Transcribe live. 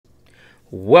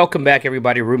Welcome back,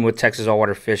 everybody. Ruben with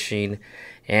TexasAllWaterFishing,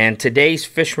 and today's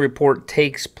fishing report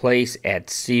takes place at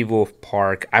Seawolf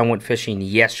Park. I went fishing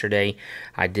yesterday.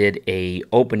 I did a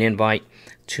open invite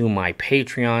to my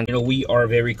Patreon. You know, we are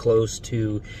very close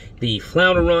to the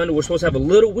Flounder run. We're supposed to have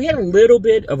we had a little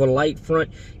bit of a light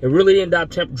front. It really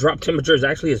didn't drop temperatures.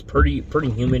 Actually, it's pretty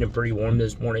humid and pretty warm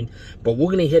this morning. But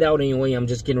we're gonna hit out anyway. I'm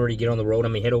just getting ready to get on the road.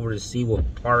 I'm gonna head over to Seawolf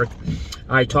Park.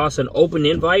 I tossed an open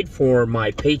invite for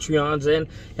my Patreons in,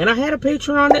 and I had a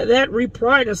Patreon that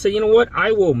replied and said, you know what,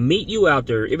 I will meet you out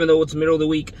there. Even though it's the middle of the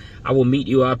week, I will meet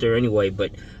you out there anyway.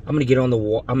 But I'm gonna get on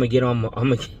the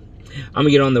I'm gonna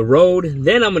get on the road,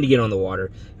 then I'm gonna get on the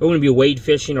water. We're gonna be wade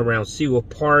fishing around Seawolf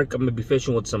Park. I'm gonna be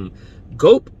fishing with some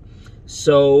gope.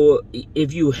 So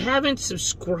if you haven't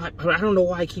subscribed, I don't know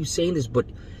why I keep saying this, but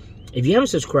if you haven't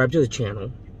subscribed to the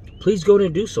channel, please go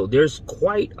and do so. There's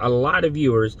quite a lot of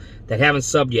viewers that haven't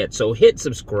subbed yet. So hit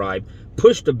subscribe,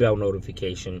 push the bell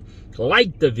notification,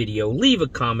 like the video, leave a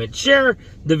comment, share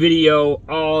the video,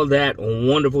 all that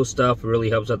wonderful stuff. It really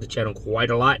helps out the channel quite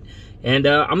a lot. And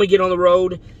I'm gonna get on the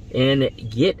road and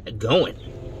get going.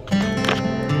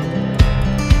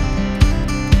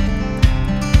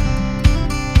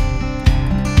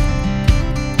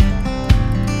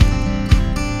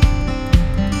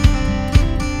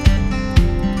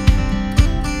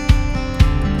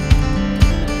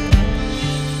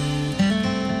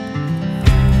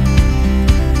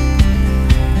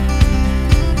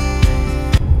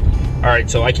 Alright,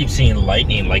 so I keep seeing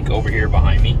lightning like over here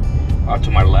behind me,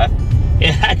 to my left.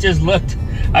 And I just looked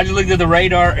at the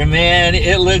radar, and man,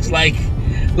 it looks like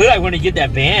when I get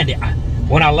that band.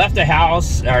 When I left the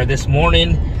house this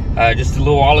morning, just a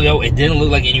little while ago, it didn't look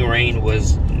like any rain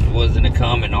was gonna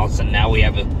come, and all of a sudden now we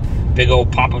have a big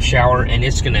old pop-up shower, and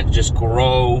it's gonna just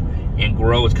grow and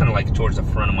grow. It's kind of like towards the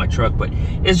front of my truck, but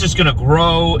it's just gonna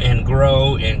grow and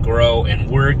grow and grow, and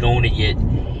we're going to get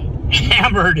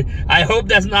hammered. I hope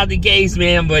that's not the case,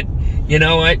 man, but you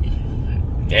know what?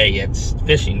 Hey, it's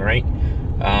fishing, right?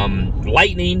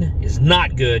 Lightning is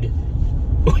not good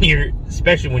when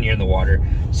especially when you're in the water.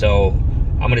 So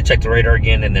I'm gonna check the radar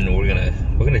again, and then we're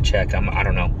gonna check. I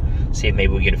don't know, see if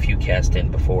maybe we get a few casts in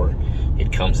before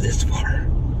it comes this far.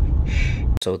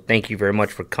 So thank you very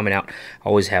much for coming out. I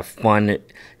always have fun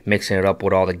mixing it up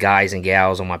with all the guys and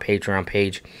gals on my Patreon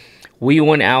page. We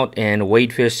went out and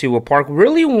wade fished Seawolf Park,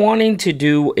 really wanting to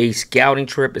do a scouting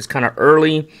trip. It's kind of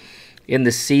early in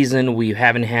the season. We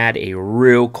haven't had a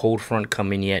real cold front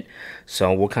come in yet,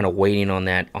 so we're kind of waiting on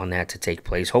that to take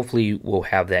place. Hopefully we'll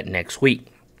have that next week.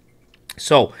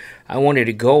 So I wanted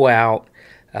to go out,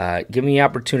 give me the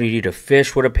opportunity to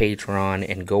fish with a Patreon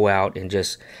and go out and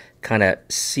just kind of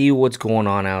see what's going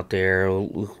on out there.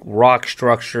 Rock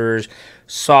structures,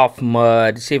 soft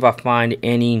mud, see if I find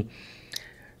any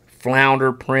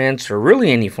flounder prints, or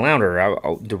really any flounder.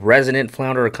 The resident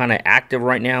flounder are kind of active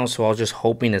right now, so I was just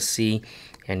hoping to see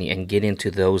and get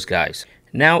into those guys.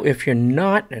 Now, if you're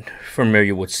not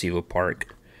familiar with Seawolf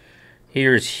Park,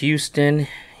 here's Houston,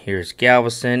 here's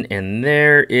Galveston, and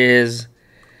there is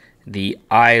the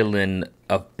island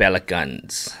of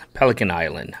Pelican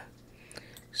Island.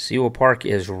 Seawolf Park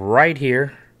is right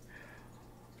here,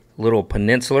 little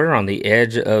peninsula on the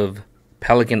edge of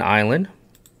Pelican Island.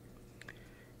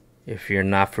 If you're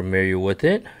not familiar with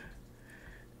it,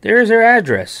 there's their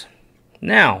address.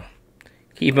 Now,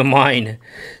 keep in mind,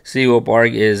 Seawolf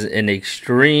Park is an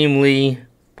extremely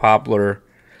popular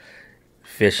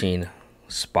fishing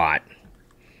spot.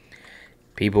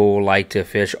 People like to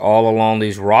fish all along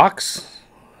these rocks.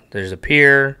 There's a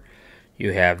pier.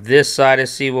 You have this side of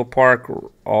Seawolf Park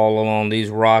all along these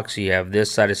rocks. You have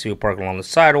this side of Seawolf Park along the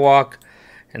sidewalk,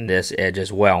 and this edge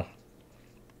as well.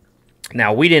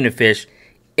 Now, we didn't fish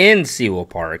in Seawolf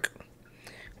Park,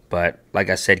 but like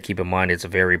I said, keep in mind it's a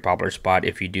very popular spot.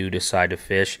 If you do decide to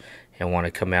fish and want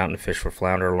to come out and fish for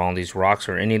flounder along these rocks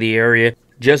or any of the area,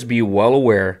 just be well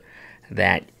aware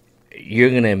that you're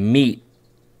going to meet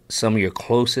some of your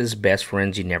closest best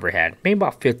friends you never had. Maybe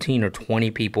about 15 or 20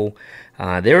 people.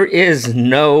 There is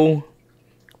no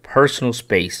personal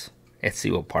space at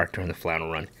Seawolf Park during the flounder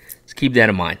run. Just keep that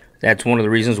in mind. That's one of the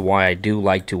reasons why I do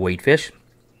like to wade fish.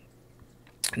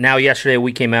 Now, yesterday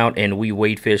we came out and we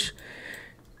wade fished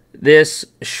this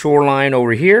shoreline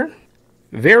over here.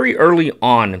 Very early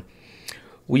on,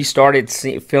 we started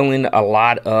feeling a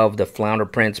lot of the flounder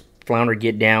prints. Flounder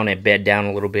get down and bed down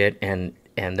a little bit, and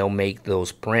they'll make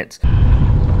those prints.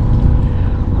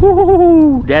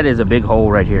 Woo! That is a big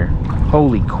hole right here.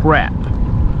 Holy crap.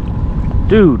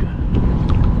 Dude.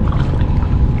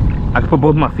 I can put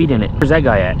both my feet in it. Where's that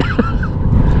guy at?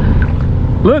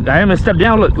 Look, I haven't stepped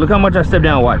down. Look how much I stepped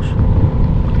down. Watch.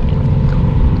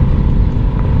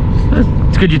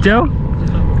 Could you tell?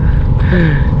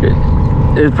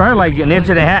 It's probably like an inch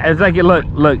and a half. It's like,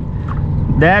 look,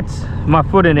 that's my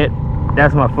foot in it.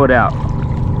 That's my foot out.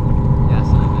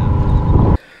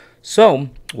 So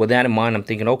with that in mind, I'm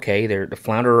thinking, okay, the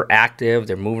flounder are active.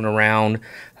 They're moving around.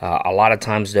 A lot of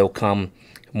times they'll come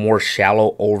more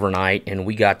shallow overnight, and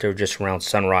we got there just around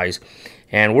sunrise.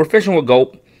 And we're fishing with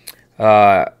Gulp.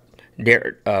 Darwin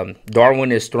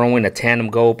is throwing a tandem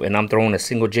Gulp, and I'm throwing a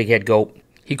single jig head Gulp.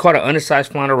 He caught an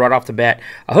undersized flounder right off the bat.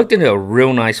 I hooked into a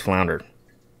real nice flounder.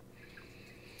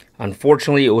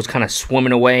 Unfortunately, it was kind of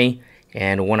swimming away,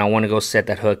 and when I want to go set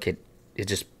that hook, it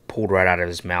just pulled right out of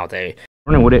his mouth.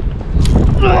 Running with it.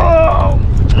 Oh!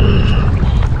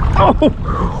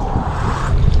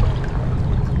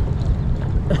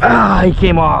 Ah, he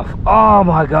came off. Oh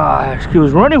my gosh, he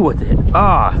was running with it.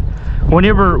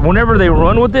 Whenever they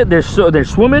run with it, they're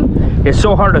swimming. It's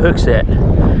so hard to hook set.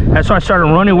 That's why I started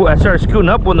running. I started scooting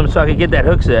up with them so I could get that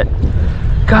hook set.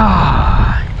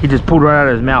 God, he just pulled right out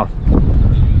of his mouth.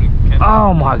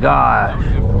 Oh my gosh.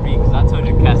 I told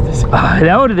you to cast this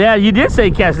way. You did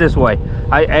say cast this way.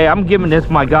 I'm giving this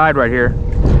my guide right here.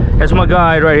 That's my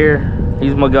guide right here.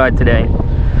 He's my guide today.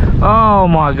 Oh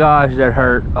my gosh, that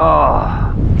hurt.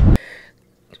 Oh.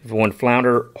 When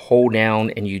flounder hold down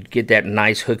and you get that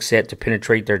nice hook set to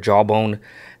penetrate their jawbone,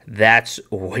 that's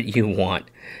what you want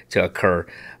to occur.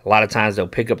 A lot of times they'll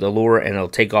pick up the lure and they'll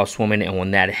take off swimming, and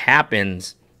when that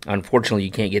happens, unfortunately,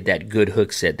 you can't get that good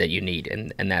hook set that you need,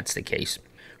 and that's the case.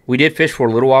 We did fish for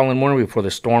a little while in the morning before the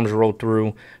storms rolled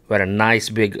through. We had a nice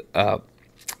big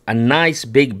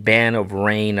band of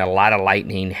rain, a lot of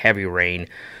lightning, heavy rain.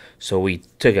 So we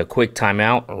took a quick time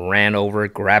out, ran over,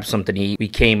 grabbed something to eat. We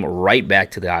came right back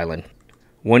to the island.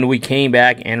 When we came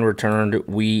back and returned,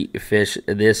 we fished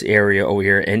this area over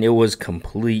here, and it was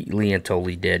completely and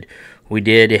totally dead. We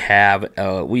did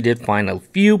find a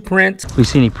few prints. We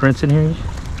see any prints in here?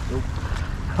 Nope.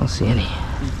 I don't see any.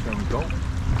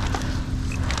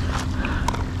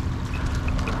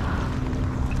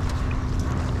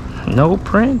 No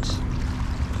prints.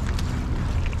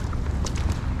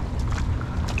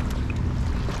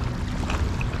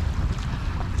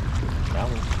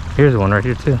 Here's one right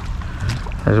here too.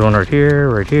 There's one right here,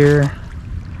 right here.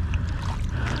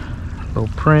 Little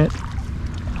print.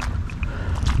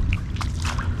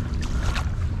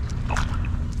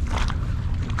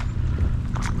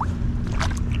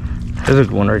 There's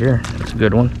a one right here. That's a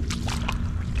good one.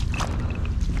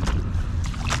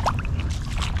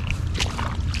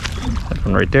 That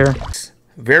one right there.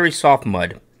 Very soft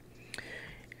mud.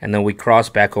 And then we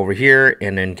crossed back over here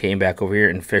and then came back over here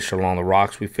and fished along the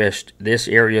rocks. We fished this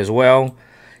area as well,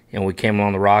 and we came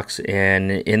along the rocks. And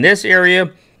in this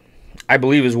area, I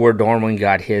believe is where Darwin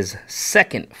got his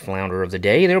second flounder of the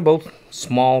day. They were both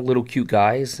small, little, cute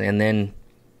guys. And then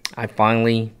I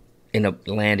finally ended up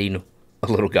landing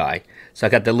a little guy. So I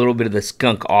got the little bit of the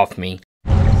skunk off me.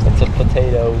 It's a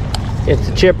potato. It's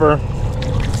a chipper.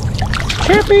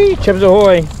 Chippy! Chips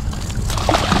ahoy!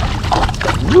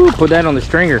 Ooh, put that on the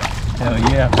stringer. Hell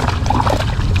yeah.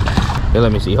 Here,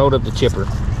 let me see. Hold up the chipper.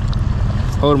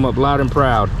 Hold him up loud and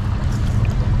proud.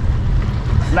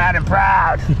 Loud and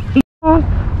proud.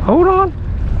 Hold on.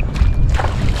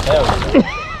 Hell yeah.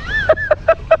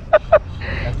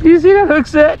 Do you see that hook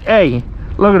set? Hey,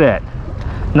 look at that.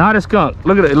 Not a skunk.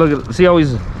 Look at it. Look at it. See how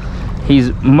he's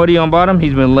muddy on bottom?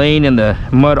 He's been laying in the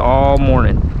mud all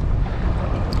morning.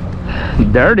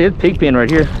 There it is. Pig pen right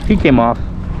here. He came off.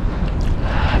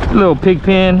 Little pig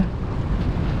pen.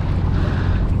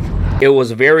 It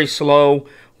was very slow.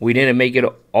 We didn't make it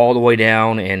all the way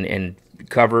down and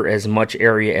cover as much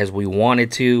area as we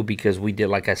wanted to, because we did,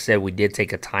 like I said, we did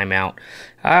take a timeout.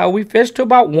 We fished to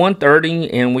about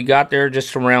 1:30 and we got there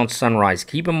just around sunrise.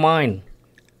 Keep in mind,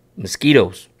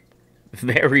 mosquitoes,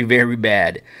 very, very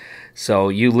bad. So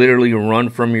you literally run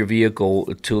from your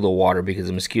vehicle to the water because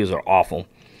the mosquitoes are awful.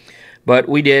 But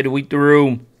we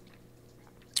threw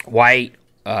White.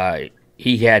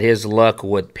 He had his luck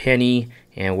with Penny,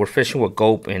 and we're fishing with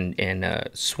Gulp and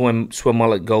swim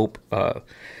mullet Gulp.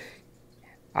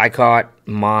 I caught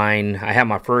mine. I had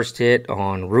my first hit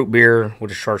on root beer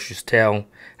with a chartreuse tail.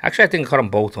 Actually, I think I caught them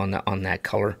both on that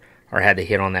color, or had the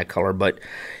hit on that color. But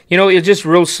you know, it's just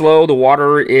real slow. The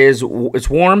water it's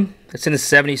warm. It's in the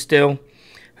 70s still.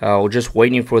 We're just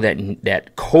waiting for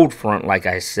that cold front, like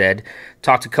I said.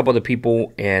 Talked to a couple of the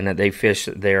people, and they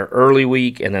fished their early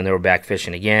week, and then they were back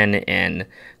fishing again, and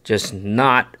just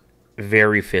not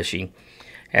very fishy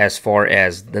as far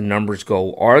as the numbers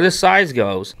go or the size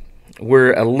goes.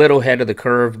 we're a little ahead of the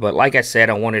curve, but like I said,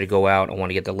 I wanted to go out. I want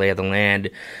to get the lay of the land,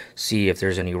 see if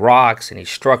there's any rocks, any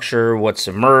structure, what's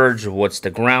submerged, what's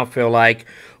the ground feel like,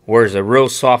 where's a real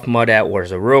soft mud at,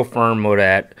 where's a real firm mud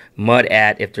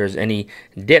at, if there's any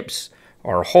dips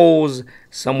or holes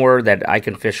somewhere that I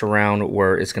can fish around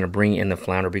where it's going to bring in the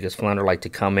flounder, because flounder like to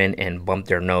come in and bump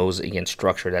their nose against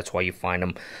structure. That's why you find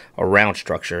them around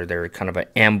structure. They're kind of an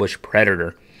ambush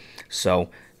predator. So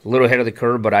a little ahead of the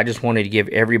curve, but I just wanted to give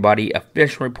everybody a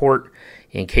fishing report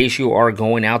in case you are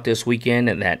going out this weekend,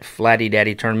 and that Flatty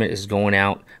Daddy tournament is going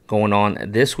on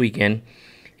this weekend.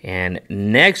 And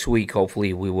next week,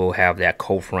 hopefully, we will have that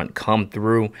cold front come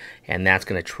through, and that's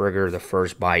going to trigger the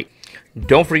first bite.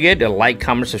 Don't forget to like,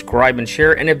 comment, subscribe, and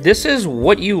share. And if this is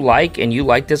what you like, and you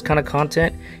like this kind of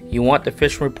content, you want the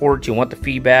fishing reports, you want the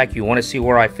feedback, you want to see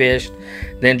where I fished,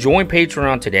 then join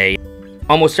Patreon today.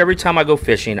 Almost every time I go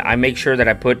fishing, I make sure that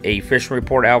I put a fishing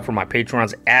report out for my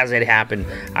patrons as it happened.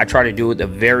 I try to do it the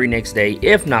very next day,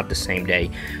 if not the same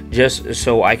day, just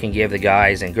so I can give the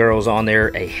guys and girls on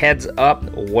there a heads up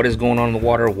what is going on in the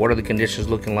water, what are the conditions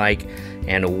looking like,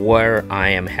 and where I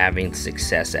am having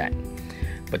success at.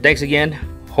 But thanks again.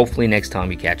 Hopefully next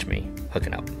time you catch me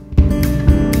hooking up.